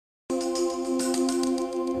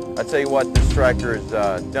I tell you what, this Stryker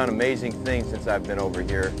has done amazing things since I've been over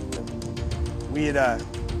here. We had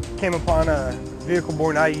came upon a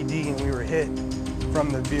vehicle-borne IED and we were hit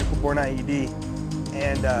from the vehicle-borne IED.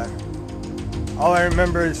 And all I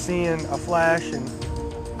remember is seeing a flash, and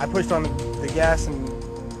I pushed on the gas, and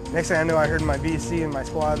next thing I knew I heard my VC and my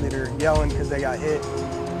squad leader yelling because they got hit,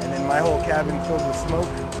 and then my whole cabin filled with smoke.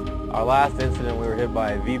 Our last incident, we were hit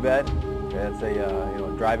by a VBED. That's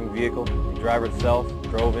a driving vehicle. The driver itself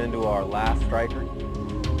drove into our last Stryker.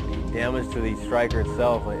 The damage to the Stryker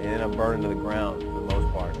itself ended up burning to the ground for the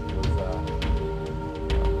most part. It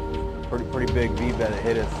was a pretty big VBED that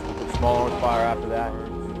hit us. Small arms fire after that.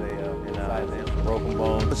 Broken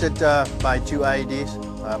bones. I was hit by two IEDs,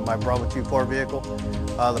 my Bravo 2-4 vehicle.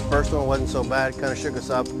 The first one wasn't so bad, kind of shook us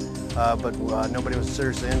up, but nobody was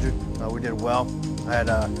seriously injured. We did well. I had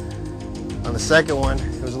on the second one,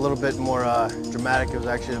 it was a little bit more dramatic. It was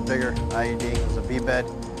actually a bigger IED. It was a VBED.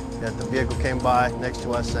 That the vehicle came by next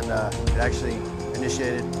to us and it actually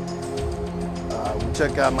initiated. We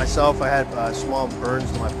took myself. I had small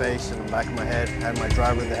burns to my face and the back of my head. I had my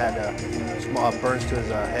driver that had small burns to his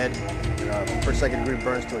head, and first, second degree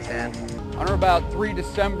burns to his hand. On or about 3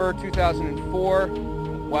 December 2004,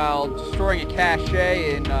 while destroying a cache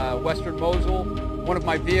in western Mosul, one of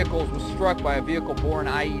my vehicles was struck by a vehicle-borne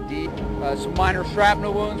IED. Some minor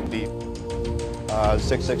shrapnel wounds. The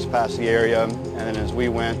 6.6 passed the area, and then as we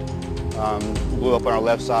went, blew up on our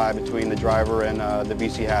left side between the driver and the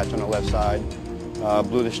VC hatch on the left side.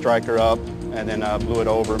 Blew the Stryker up, and then blew it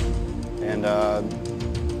over, and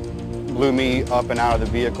blew me up and out of the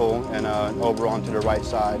vehicle and over onto the right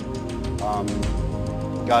side.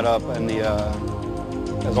 Got up, and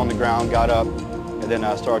I was on the ground, got up, and then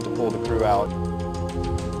I started to pull the crew out.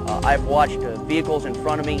 I've watched vehicles in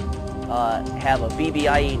front of me have a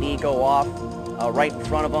VBIED go off right in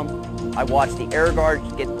front of them. I watched the air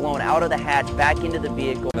guards get blown out of the hatch back into the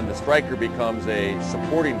vehicle. And the Stryker becomes a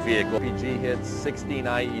supporting vehicle. PG hits 16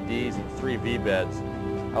 IEDs and 3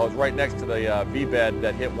 VBEDs. I was right next to the VBED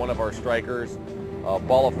that hit one of our Strykers. A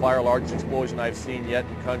ball of fire, largest explosion I've seen yet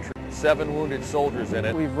in country. 7 wounded soldiers in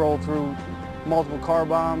it. We've rolled through multiple car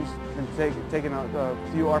bombs and taken a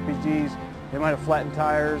few RPGs. They might have flattened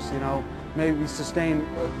tires, maybe sustained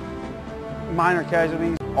minor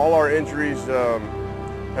casualties. All our injuries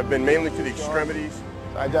have been mainly to the extremities.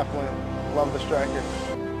 I definitely love the Stryker.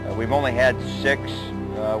 We've only had 6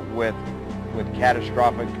 with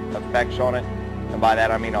catastrophic effects on it, and by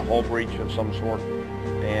that I mean a hull breach of some sort.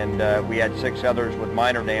 And we had 6 others with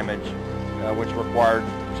minor damage, which required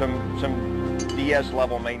some DS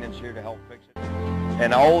level maintenance here to help fix it.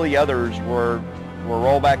 And all the others were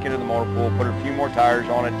rolled back into the motor pool, put a few more tires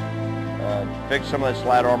on it, fix some of the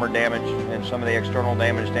slat armor damage and some of the external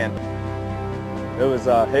damage. It was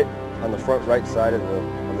hit on the front right side of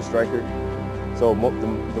the Stryker, so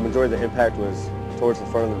the majority of the impact was towards the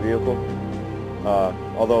front of the vehicle.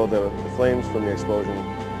 Although the flames from the explosion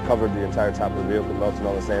covered the entire top of the vehicle, melting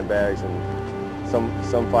all the sandbags, and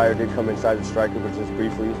some fire did come inside the Stryker, but just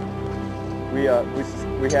briefly. We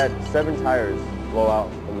had 7 tires blow out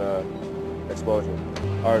from the explosion.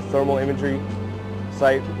 Our thermal imagery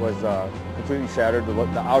sight was completely shattered,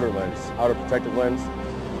 the outer lens, outer protective lens.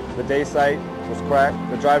 The day sight was cracked.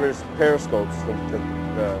 The driver's periscopes,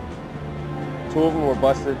 the 2 of them were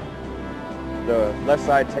busted. The left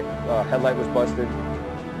side headlight was busted.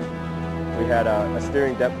 We had a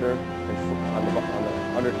steering depthor on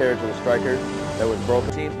the undercarriage of the Stryker that was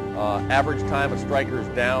broken. Average time a Stryker is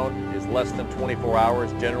down is less than 24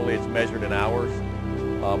 hours. Generally it's measured in hours.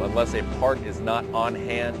 Unless a part is not on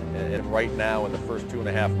hand, and right now in the first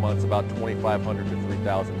 2.5 months, about 2,500 to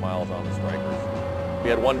 3,000 miles on the Strykers. We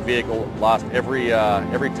had one vehicle lost every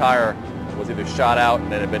tire was either shot out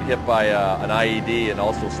and then had been hit by an IED and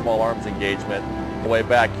also small arms engagement. Way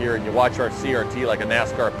back here, and you watch our CRT like a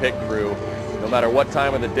NASCAR pit crew. No matter what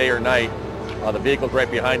time of the day or night, the vehicles right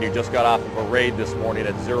behind you just got off of a raid this morning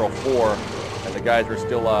at 04, and the guys are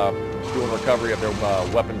still doing recovery of their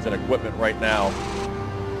weapons and equipment right now.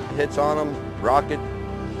 Hits on them, rocket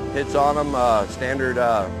hits on them, standard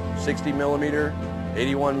 60 millimeter,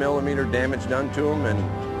 81 millimeter damage done to them, and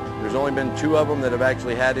there's only been 2 of them that have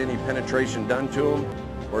actually had any penetration done to them,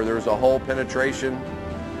 where there's a hole penetration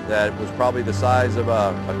that was probably the size of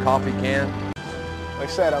a coffee can. Like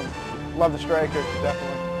I said, I love the Stryker,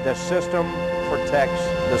 definitely. The system protects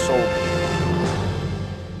the soldier.